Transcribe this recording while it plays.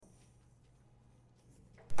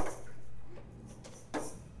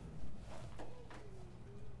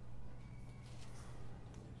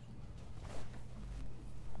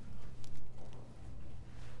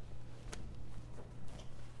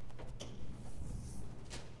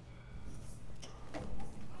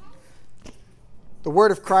The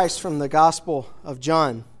word of Christ from the Gospel of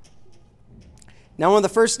John. Now on the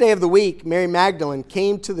first day of the week, Mary Magdalene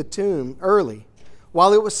came to the tomb early,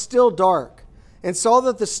 while it was still dark, and saw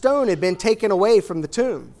that the stone had been taken away from the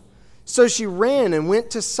tomb. So she ran and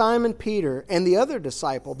went to Simon Peter and the other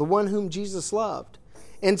disciple, the one whom Jesus loved,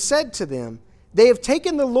 and said to them, "They have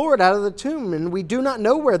taken the Lord out of the tomb, and we do not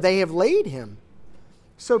know where they have laid him."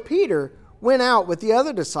 So Peter went out with the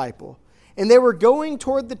other disciple, and they were going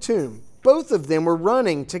toward the tomb. Both of them were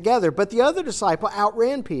running together, but the other disciple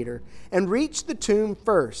outran Peter and reached the tomb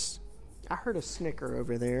first. I heard a snicker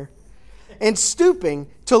over there. And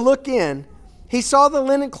stooping to look in, he saw the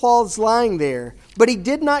linen cloths lying there, but he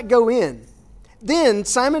did not go in. Then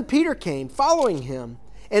Simon Peter came, following him,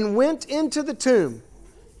 and went into the tomb.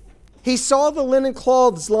 He saw the linen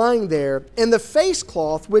cloths lying there, and the face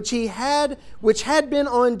cloth which had been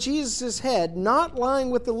on Jesus' head, not lying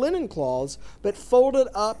with the linen cloths, but folded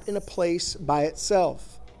up in a place by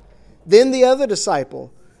itself. Then the other disciple,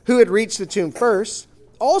 who had reached the tomb first,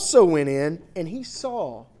 also went in, and he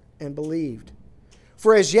saw and believed.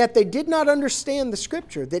 For as yet they did not understand the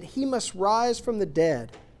scripture, that he must rise from the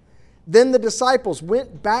dead. Then the disciples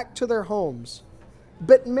went back to their homes,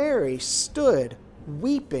 but Mary stood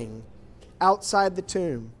weeping outside the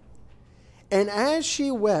tomb. And as she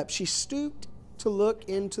wept, she stooped to look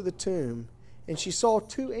into the tomb, and she saw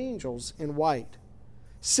two angels in white,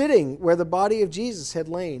 sitting where the body of Jesus had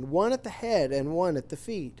lain, one at the head and one at the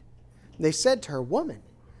feet. They said to her, "Woman,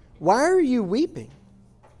 why are you weeping?"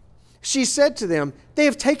 She said to them, "They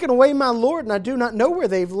have taken away my Lord, and I do not know where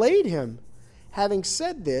they've laid him." Having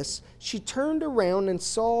said this, she turned around and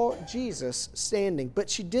saw Jesus standing, but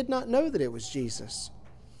she did not know that it was Jesus.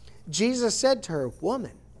 Jesus said to her,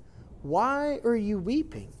 "Woman, why are you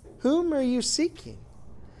weeping? Whom are you seeking?"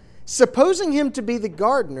 Supposing him to be the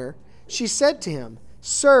gardener, she said to him,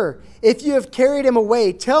 "Sir, if you have carried him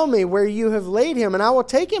away, tell me where you have laid him, and I will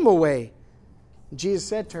take him away." Jesus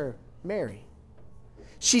said to her, "Mary."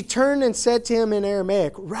 She turned and said to him in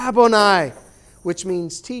Aramaic, "Rabboni," which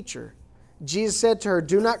means teacher. Jesus said to her,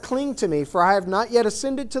 "Do not cling to me, for I have not yet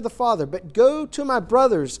ascended to the Father, but go to my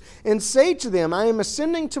brothers and say to them, I am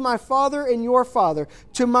ascending to my Father and your Father,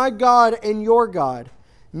 to my God and your God."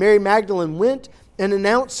 Mary Magdalene went and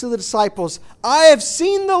announced to the disciples, "I have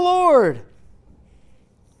seen the Lord,"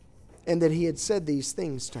 and that he had said these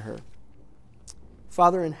things to her.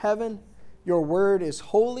 Father in heaven, your word is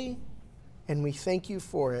holy, and we thank you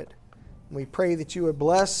for it. We pray that you would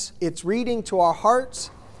bless its reading to our hearts,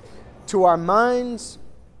 to our minds,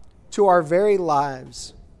 to our very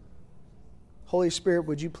lives. Holy Spirit,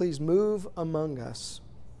 would you please move among us?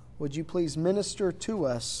 Would you please minister to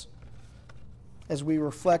us as we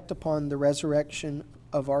reflect upon the resurrection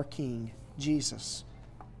of our King, Jesus?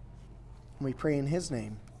 We pray in his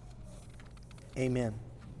name. Amen.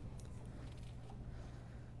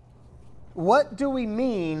 What do we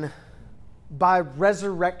mean by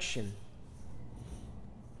resurrection?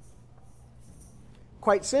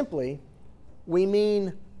 Quite simply, we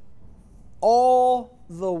mean all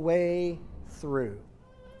the way through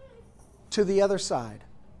to the other side.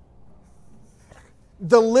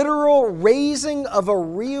 The literal raising of a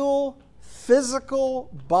real physical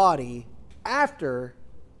body after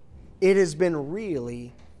it has been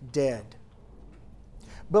really dead.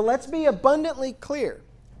 But let's be abundantly clear.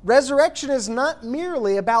 Resurrection is not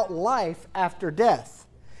merely about life after death.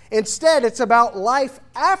 Instead, it's about life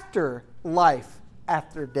after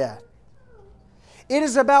death. It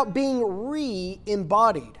is about being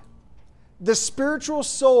re-embodied. The spiritual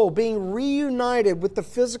soul being reunited with the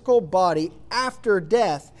physical body after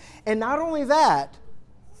death. And not only that,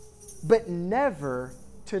 but never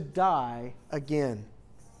to die again.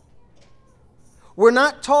 We're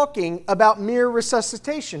not talking about mere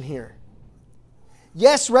resuscitation here.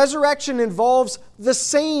 Yes, resurrection involves the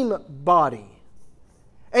same body.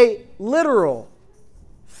 A literal,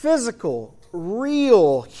 physical,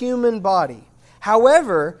 real human body.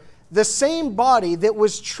 However, the same body that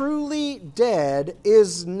was truly dead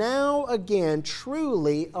is now again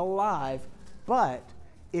truly alive, but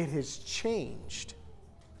it has changed.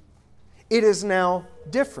 It is now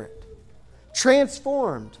different,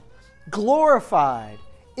 transformed, glorified,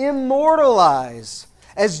 immortalized.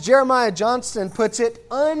 As Jeremiah Johnston puts it,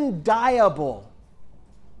 undieable.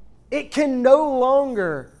 It can no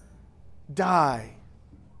longer die.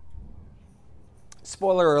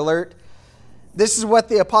 Spoiler alert, this is what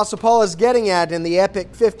the Apostle Paul is getting at in the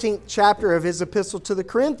epic 15th chapter of his epistle to the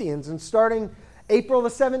Corinthians. And starting April the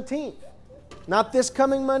 17th, not this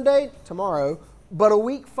coming Monday, tomorrow, But a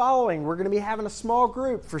week following, we're going to be having a small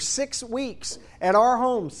group for 6 weeks at our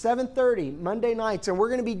home, 7:30, Monday nights. And we're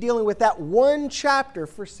going to be dealing with that one chapter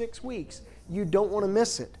for 6 weeks. You don't want to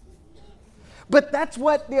miss it. But that's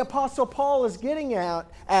what the Apostle Paul is getting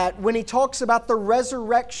at when he talks about the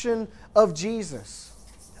resurrection of Jesus.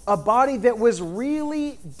 A body that was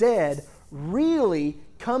really dead, really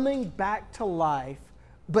coming back to life,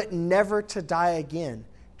 but never to die again.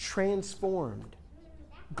 Transformed,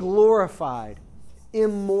 glorified,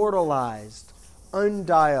 immortalized,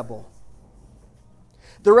 undieable.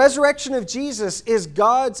 The resurrection of Jesus is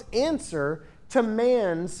God's answer to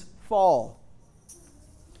man's fall.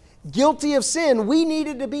 Guilty of sin, we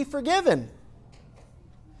needed to be forgiven.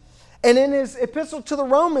 And in his epistle to the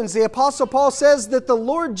Romans, the Apostle Paul says that the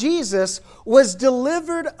Lord Jesus was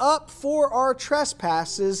delivered up for our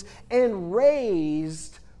trespasses and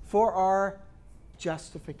raised for our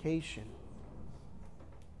justification.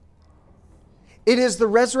 It is the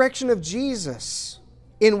resurrection of Jesus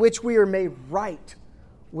in which we are made right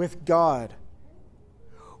with God.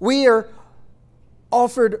 We are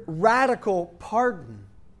offered radical pardon,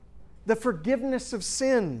 the forgiveness of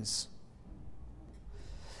sins.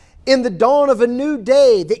 In the dawn of a new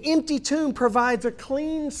day, the empty tomb provides a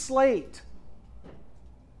clean slate,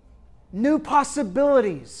 new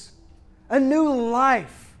possibilities, a new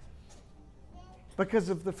life because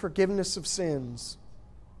of the forgiveness of sins.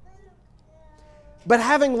 But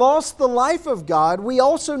having lost the life of God, we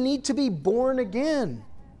also need to be born again,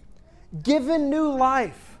 given new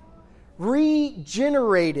life,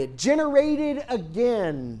 regenerated, generated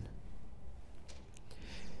again.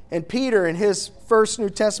 And Peter, in his first New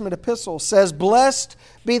Testament epistle, says, "Blessed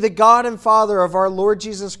be the God and Father of our Lord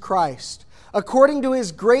Jesus Christ. According to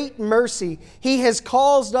His great mercy, He has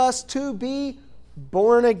caused us to be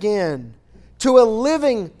born again to a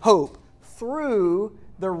living hope through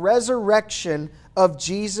the resurrection of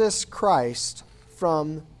Jesus Christ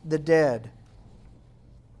from the dead."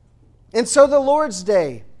 And so the Lord's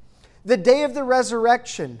Day, the day of the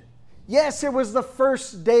resurrection, yes, it was the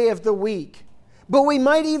first day of the week, but we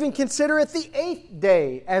might even consider it the 8th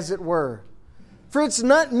day, as it were. For it's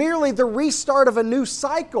not merely the restart of a new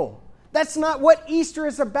cycle. That's not what Easter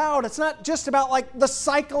is about. It's not just about like the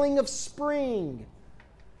cycling of spring.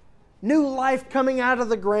 New life coming out of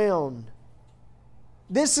the ground.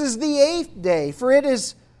 This is the 8th day, for it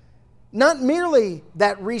is not merely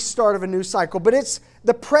that restart of a new cycle, but it's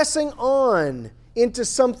the pressing on into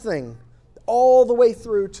something all the way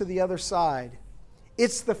through to the other side.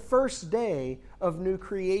 It's the first day of new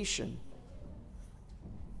creation.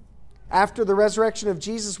 After the resurrection of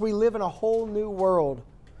Jesus, we live in a whole new world.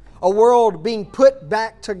 A world being put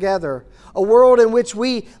back together. A world in which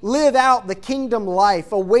we live out the kingdom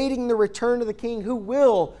life, awaiting the return of the King who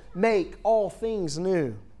will make all things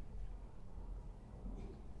new.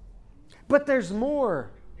 But there's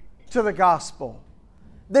more to the gospel.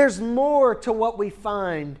 There's more to what we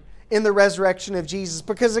find in the resurrection of Jesus.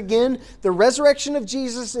 Because again, the resurrection of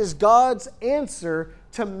Jesus is God's answer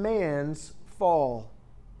to man's fall.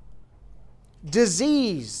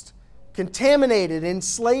 Diseased, contaminated,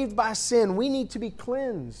 enslaved by sin, we need to be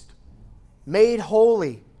cleansed, made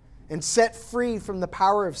holy, and set free from the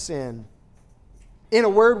power of sin. In a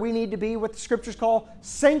word, we need to be what the Scriptures call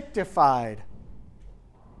sanctified.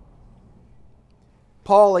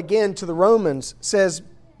 Paul, again to the Romans, says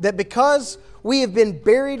that because we have been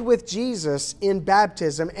buried with Jesus in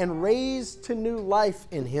baptism and raised to new life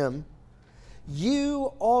in Him,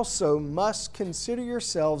 you also must consider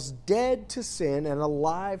yourselves dead to sin and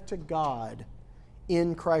alive to God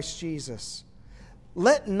in Christ Jesus.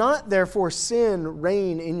 Let not therefore sin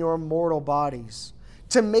reign in your mortal bodies,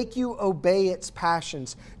 to make you obey its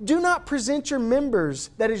passions. Do not present your members,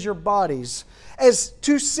 that is your bodies, as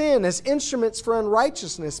to sin, as instruments for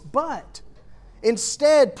unrighteousness, but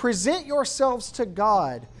instead present yourselves to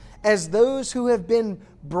God as those who have been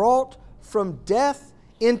brought from death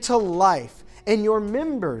into life, and your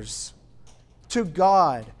members to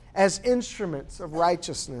God as instruments of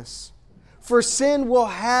righteousness. For sin will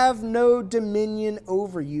have no dominion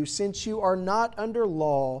over you, since you are not under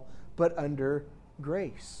law, but under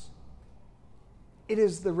grace. It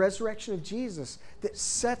is the resurrection of Jesus that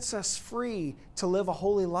sets us free to live a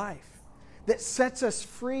holy life, that sets us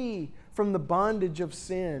free from the bondage of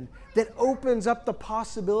sin, that opens up the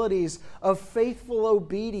possibilities of faithful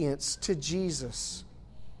obedience to Jesus.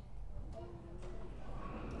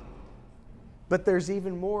 But there's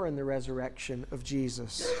even more in the resurrection of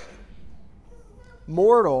Jesus.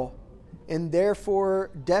 Mortal and therefore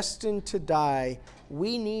destined to die,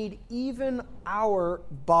 we need even our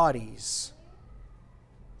bodies,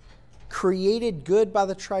 created good by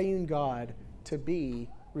the triune God, to be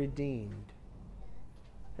redeemed.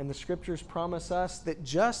 And the Scriptures promise us that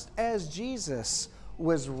just as Jesus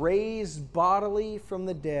was raised bodily from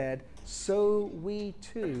the dead, so we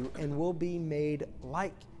too and will be made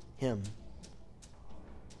like Him.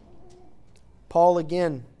 Paul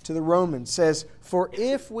again to the Romans says, "For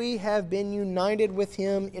if we have been united with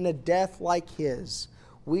Him in a death like His,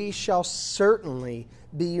 we shall certainly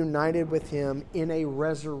be united with Him in a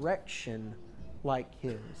resurrection like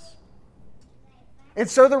His." And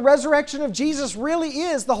so the resurrection of Jesus really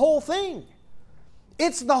is the whole thing.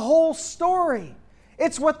 It's the whole story.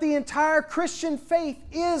 It's what the entire Christian faith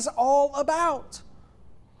is all about.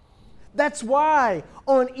 That's why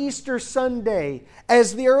on Easter Sunday,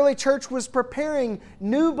 as the early church was preparing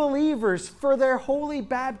new believers for their holy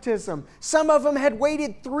baptism, some of them had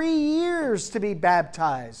waited 3 years to be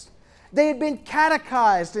baptized. They had been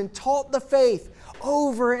catechized and taught the faith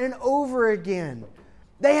over and over again.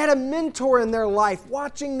 They had a mentor in their life,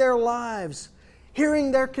 watching their lives,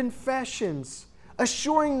 hearing their confessions,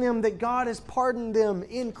 assuring them that God has pardoned them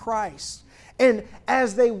in Christ. And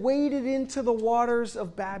as they waded into the waters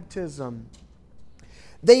of baptism,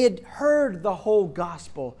 they had heard the whole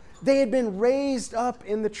gospel. They had been raised up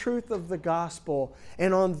in the truth of the gospel.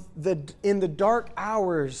 And in the dark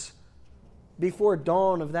hours before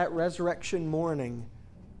dawn of that resurrection morning,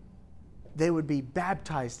 they would be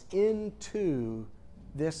baptized into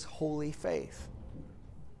this holy faith.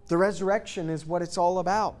 The resurrection is what it's all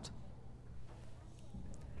about.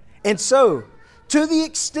 And so, to the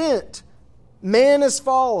extent man has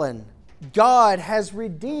fallen, God has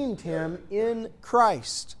redeemed him in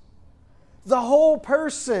Christ. The whole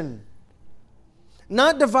person,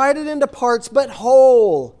 not divided into parts, but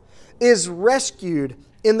whole, is rescued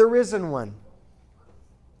in the risen one.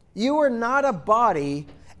 You are not a body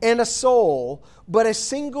and a soul, but a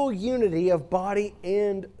single unity of body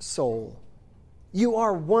and soul. You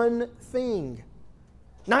are one thing,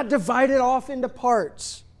 not divided off into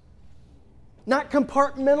parts, not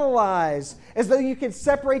compartmentalized as though you could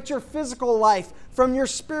separate your physical life from your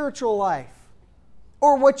spiritual life,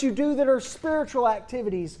 or what you do that are spiritual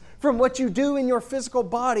activities from what you do in your physical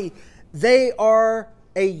body. They are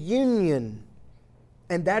a union,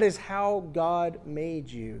 and that is how God made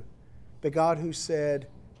you. The God who said,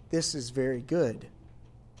 "This is very good."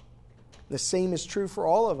 The same is true for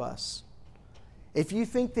all of us. If you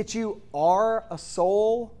think that you are a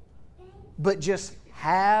soul, but just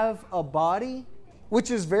have a body,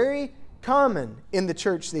 which is very common in the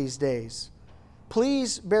church these days,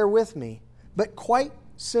 please bear with me. But quite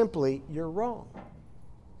simply, you're wrong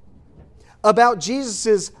about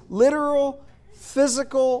Jesus' literal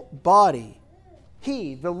physical body.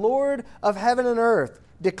 He, the Lord of heaven and earth,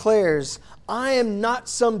 declares, "I am not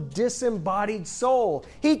some disembodied soul."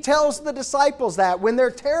 He tells the disciples that when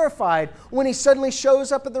they're terrified, when He suddenly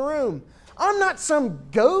shows up in the room. "I'm not some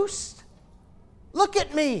ghost. Look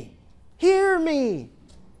at me. Hear me.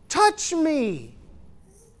 Touch me.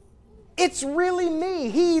 It's really me."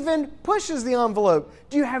 He even pushes the envelope.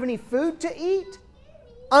 "Do you have any food to eat?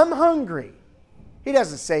 I'm hungry." He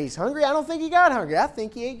doesn't say He's hungry. I don't think He got hungry. I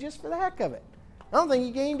think He ate just for the heck of it. I don't think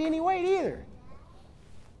He gained any weight either.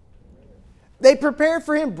 They prepared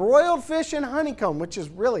for Him broiled fish and honeycomb, which is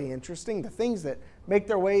really interesting. The things that make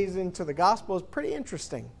their ways into the gospel is pretty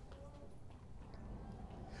interesting.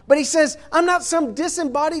 But He says, "I'm not some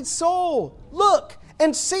disembodied soul. Look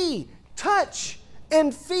and see, touch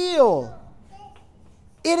and feel.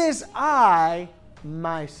 It is I,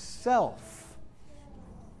 myself."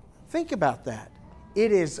 Think about that.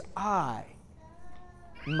 It is I,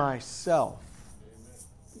 myself.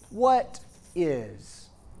 What is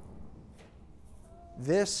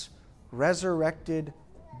this resurrected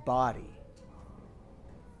body?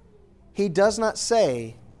 He does not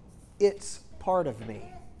say, "It's part of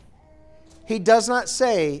me." He does not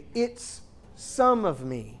say, "It's some of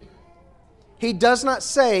me." He does not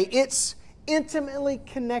say, "It's intimately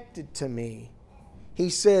connected to me." He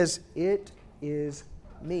says, "It is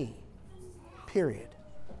me." Period.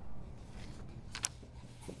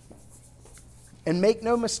 And make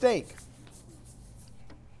no mistake,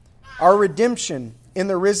 our redemption in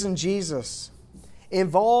the risen Jesus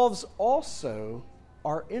involves also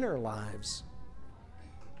our inner lives.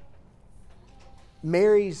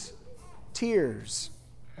 Mary's tears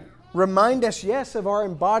remind us, yes, of our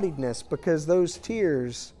embodiedness, because those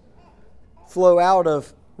tears flow out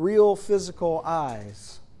of real physical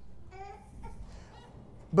eyes.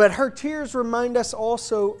 But her tears remind us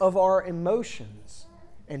also of our emotions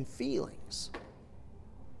and feelings.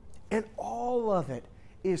 And all of it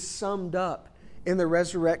is summed up in the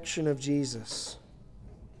resurrection of Jesus.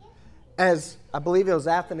 As I believe it was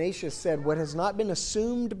Athanasius said, what has not been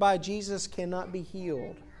assumed by Jesus cannot be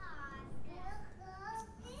healed.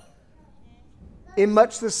 In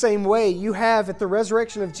much the same way, you have at the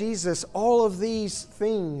resurrection of Jesus all of these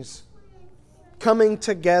things coming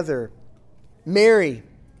together. Mary,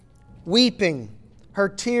 weeping, her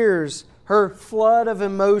tears, her flood of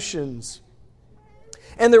emotions.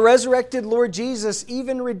 And the resurrected Lord Jesus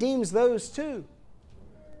even redeems those too.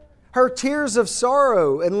 Her tears of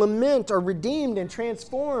sorrow and lament are redeemed and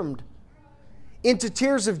transformed into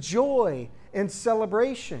tears of joy and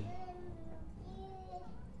celebration.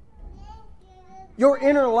 Your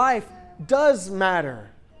inner life does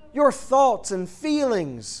matter. Your thoughts and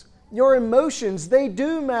feelings, your emotions, they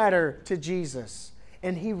do matter to Jesus.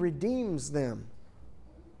 And He redeems them.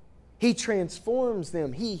 He transforms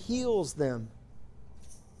them. He heals them.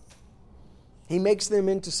 He makes them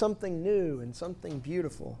into something new and something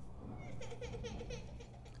beautiful.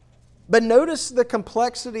 But notice the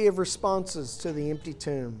complexity of responses to the empty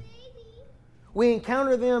tomb. We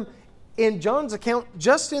encounter them in John's account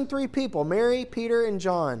just in three people: Mary, Peter, and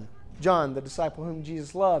John. John, the disciple whom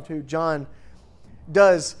Jesus loved, who John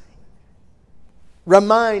does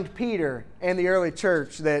remind Peter and the early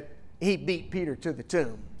church that he beat Peter to the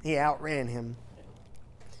tomb. He outran him.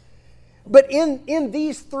 But in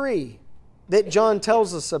these three that John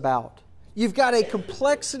tells us about, you've got a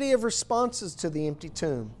complexity of responses to the empty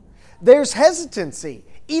tomb. There's hesitancy.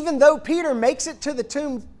 Even though Peter makes it to the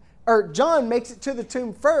tomb, or John makes it to the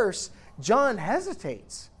tomb first, John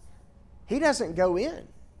hesitates. He doesn't go in.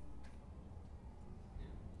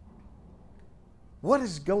 What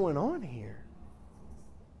is going on here?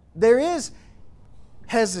 There is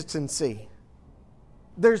hesitancy.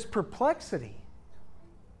 There's perplexity.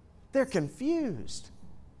 They're confused.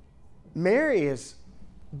 Mary is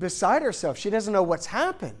beside herself. She doesn't know what's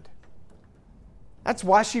happened. That's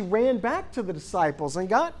why she ran back to the disciples and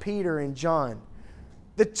got Peter and John.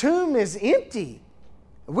 The tomb is empty.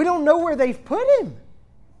 We don't know where they've put him.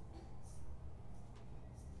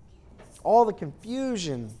 All the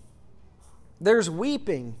confusion. There's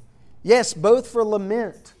weeping. Yes, both for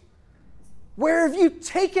lament. Where have you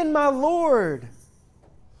taken my Lord?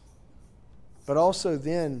 But also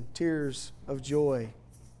then tears of joy.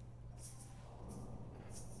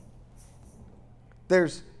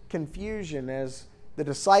 There's confusion as the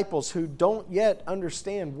disciples who don't yet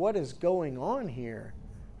understand what is going on here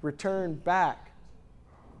return back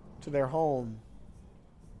to their home.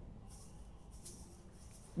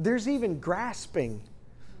 There's even grasping,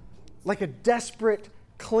 like a desperate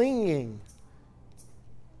clinging.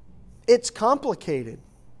 It's complicated.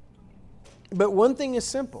 But one thing is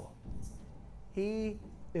simple. He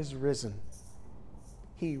is risen.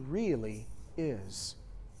 He really is.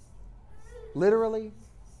 Literally,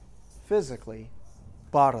 physically,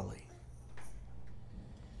 bodily.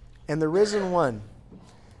 And the risen one,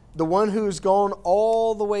 the one who's gone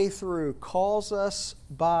all the way through, calls us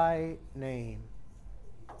by name.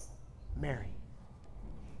 Mary.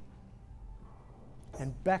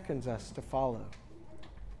 And beckons us to follow.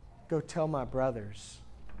 Go tell my brothers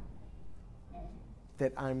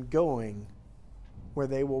that I'm going where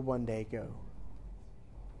they will one day go.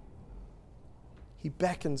 He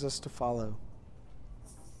beckons us to follow.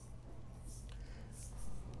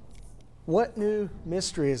 What new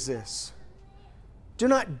mystery is this? Do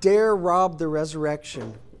not dare rob the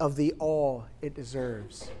resurrection of the awe it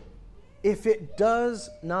deserves. If it does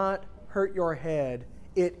not hurt your head,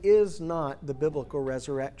 it is not the biblical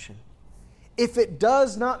resurrection. If it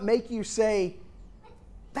does not make you say,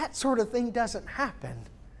 that sort of thing doesn't happen,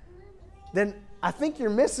 then I think you're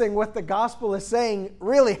missing what the gospel is saying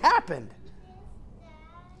really happened.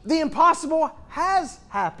 The impossible has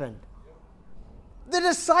happened. The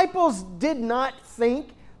disciples did not think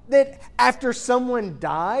that after someone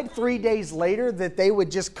died 3 days later that they would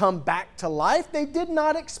just come back to life. They did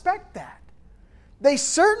not expect that. They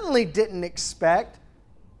certainly didn't expect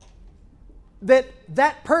that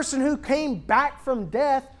that person who came back from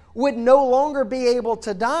death would no longer be able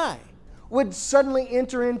to die, would suddenly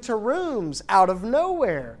enter into rooms out of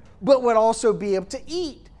nowhere, but would also be able to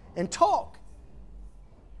eat and talk,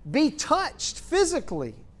 be touched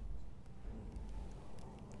physically.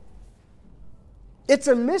 It's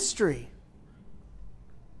a mystery.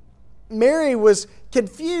 Mary was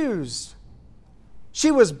confused.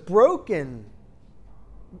 She was broken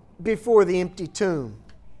before the empty tomb.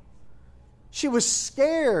 She was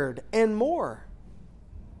scared and more.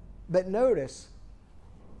 But notice,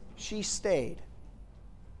 she stayed.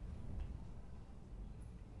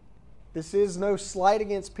 This is no slight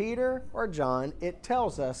against Peter or John. It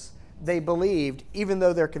tells us they believed, even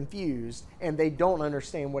though they're confused and they don't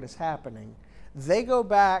understand what is happening. They go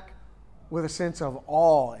back with a sense of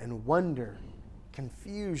awe and wonder,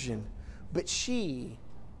 confusion, but she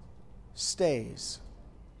stays.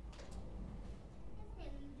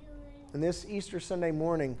 And this Easter Sunday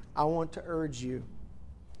morning, I want to urge you,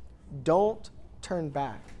 don't turn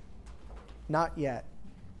back. Not yet.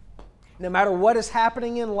 No matter what is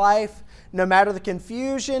happening in life, no matter the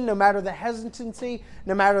confusion, no matter the hesitancy,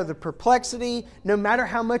 no matter the perplexity, no matter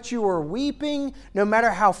how much you are weeping, no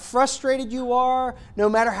matter how frustrated you are, no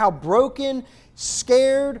matter how broken,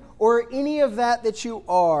 scared, or any of that you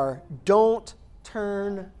are, don't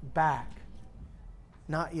turn back.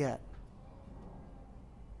 Not yet.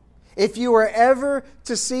 If you are ever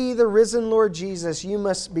to see the risen Lord Jesus, you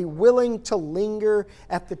must be willing to linger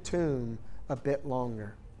at the tomb a bit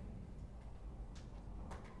longer.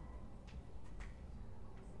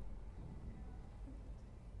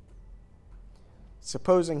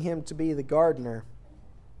 Supposing him to be the gardener,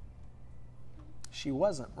 she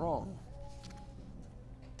wasn't wrong.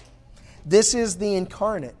 This is the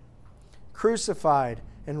incarnate, crucified,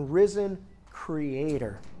 and risen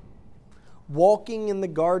Creator, walking in the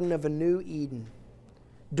garden of a new Eden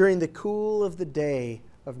during the cool of the day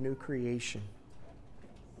of new creation.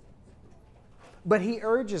 But he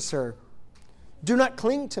urges her, do not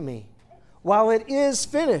cling to me. While it is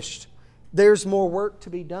finished, there's more work to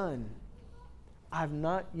be done. I've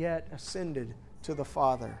not yet ascended to the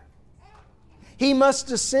Father. He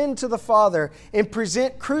must ascend to the Father and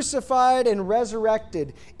present crucified and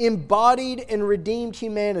resurrected, embodied and redeemed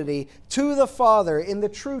humanity to the Father in the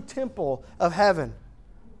true temple of heaven,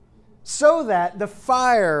 so that the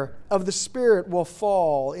fire of the Spirit will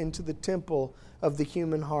fall into the temple of the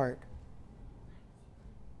human heart.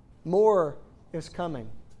 More is coming.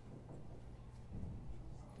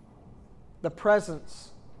 The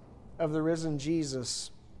presence of the risen Jesus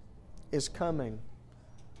is coming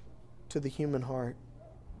to the human heart.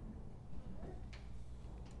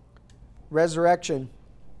 Resurrection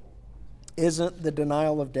isn't the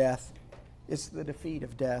denial of death, it's the defeat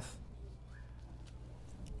of death.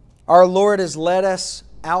 Our Lord has led us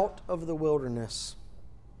out of the wilderness.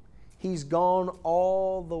 He's gone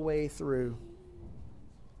all the way through.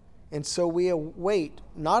 And so we await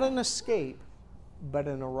not an escape, but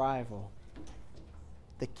an arrival.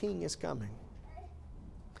 The King is coming.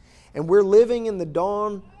 And we're living in the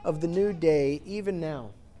dawn of the new day even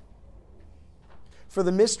now. For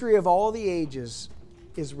the mystery of all the ages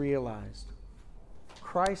is realized.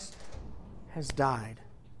 Christ has died.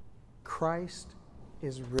 Christ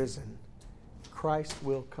is risen. Christ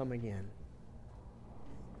will come again.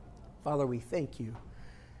 Father, we thank you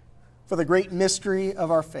for the great mystery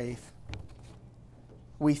of our faith.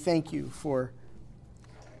 We thank you for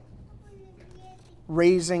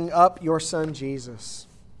raising up your Son Jesus,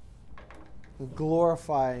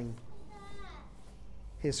 glorifying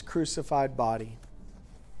his crucified body.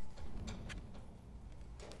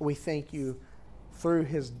 We thank you through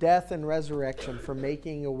his death and resurrection for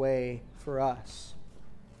making a way for us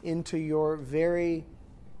into your very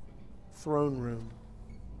throne room,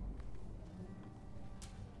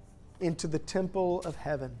 into the temple of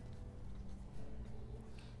heaven.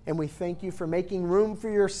 And we thank you for making room for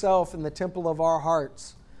yourself in the temple of our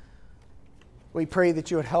hearts. We pray that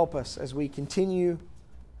you would help us as we continue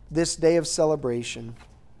this day of celebration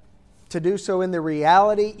to do so in the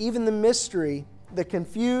reality, even the mystery, the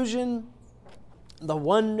confusion, the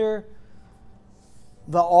wonder,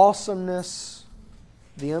 the awesomeness,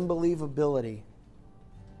 the unbelievability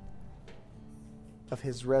of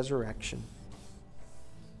his resurrection.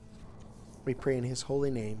 We pray in his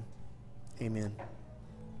holy name. Amen.